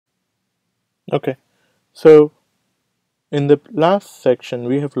Okay, so in the last section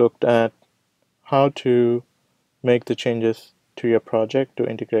we have looked at how to make the changes to your project to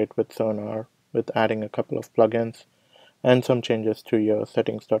integrate with Sonar, with adding a couple of plugins and some changes to your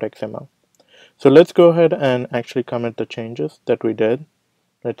settings.xml. So let's go ahead and actually commit the changes that we did.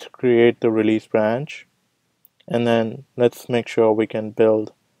 Let's create the release branch, and then let's make sure we can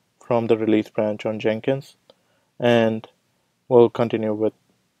build from the release branch on Jenkins, and we'll continue with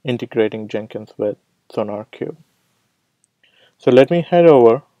integrating Jenkins with sonarqube. So let me head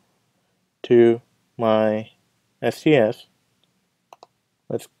over to my STS.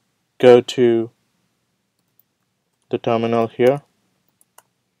 Let's go to the terminal here.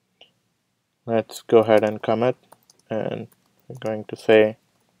 Let's go ahead and commit, and we're going to say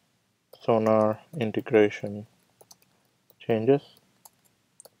sonar integration changes,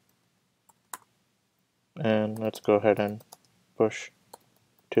 and let's go ahead and push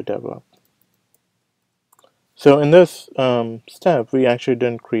to develop. So in this step, we actually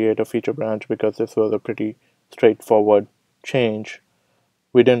didn't create a feature branch because this was a pretty straightforward change.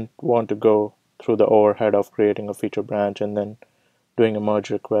 We didn't want to go through the overhead of creating a feature branch and then doing a merge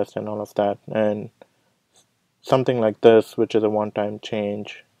request and all of that. And something like this, which is a one-time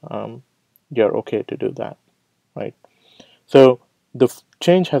change, you're okay to do that, right? So the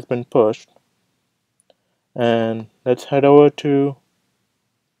change has been pushed, and let's head over to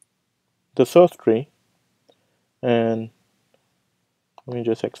the source tree, and let me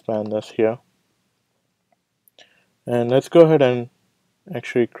just expand this here, and let's go ahead and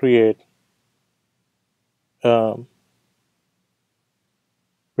actually create a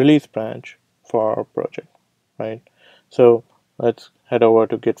release branch for our project, right? So let's head over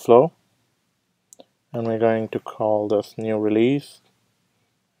to git flow, and we're going to call this new release.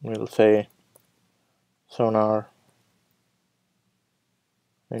 We'll say sonar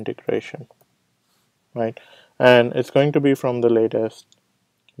integration, right? And it's going to be from the latest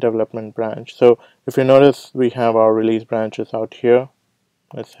development branch. So if you notice, we have our release branches out here.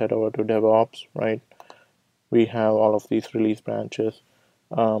 Let's head over to DevOps, right? We have all of these release branches.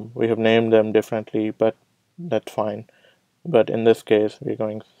 We have named them differently, but that's fine. But in this case, we're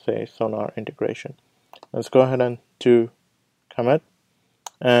going to say sonar integration. Let's go ahead and to commit.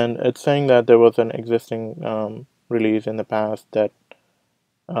 And it's saying that there was an existing release in the past that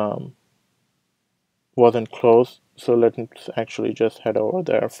wasn't closed. So let's actually just head over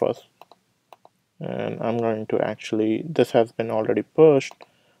there first. And I'm going to actually, this has been already pushed.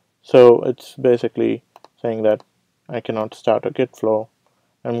 So it's basically saying that I cannot start a git flow.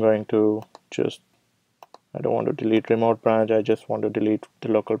 I'm going to just, I don't want to delete remote branch, I just want to delete the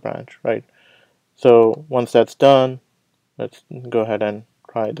local branch, right? So once that's done, let's go ahead and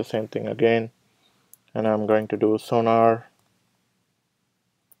try the same thing again. And I'm going to do sonar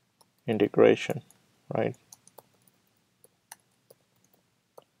integration, right?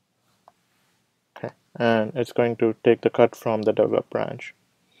 Okay, and it's going to take the cut from the develop branch.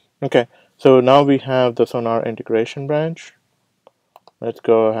 Okay, so now we have the sonar integration branch. Let's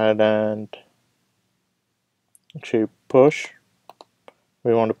go ahead and actually push.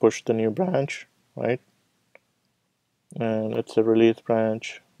 We want to push the new branch, right? And it's a release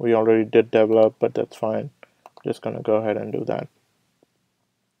branch. We already did develop, but that's fine. Just gonna go ahead and do that.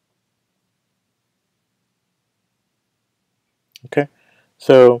 Okay,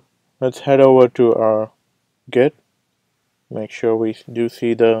 so let's head over to our Git. Make sure we do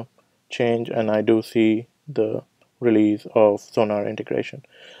see the change, and I do see the release of sonar integration.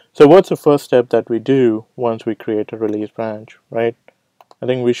 So what's the first step that we do once we create a release branch, right? I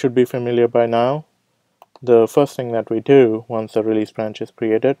think we should be familiar by now. The first thing that we do once the release branch is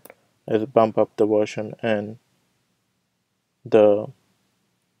created is bump up the version in the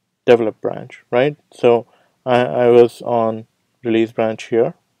develop branch, right? So I was on release branch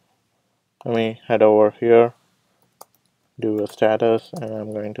here. Let me head over here, do a status, and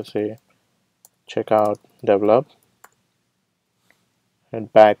I'm going to say check out develop.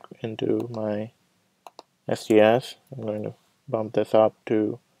 Head back into my STS. I'm going to bump this up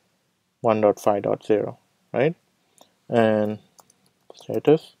to 1.5.0, right? And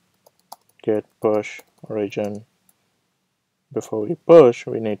status git push origin. Before we push,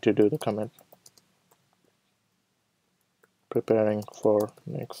 we need to do the commit. Preparing for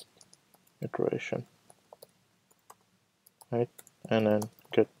next iteration, right? And then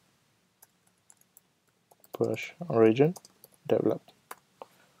git push origin develop,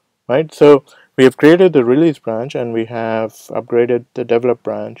 right? So we have created the release branch, and we have upgraded the develop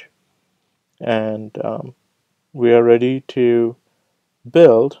branch, and we are ready to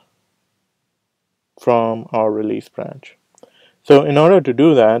build from our release branch. So in order to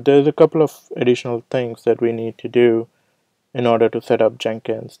do that, there's a couple of additional things that we need to do in order to set up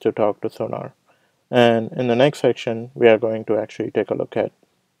Jenkins to talk to Sonar. And in the next section, we are going to actually take a look at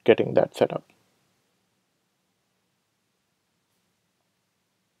getting that set up.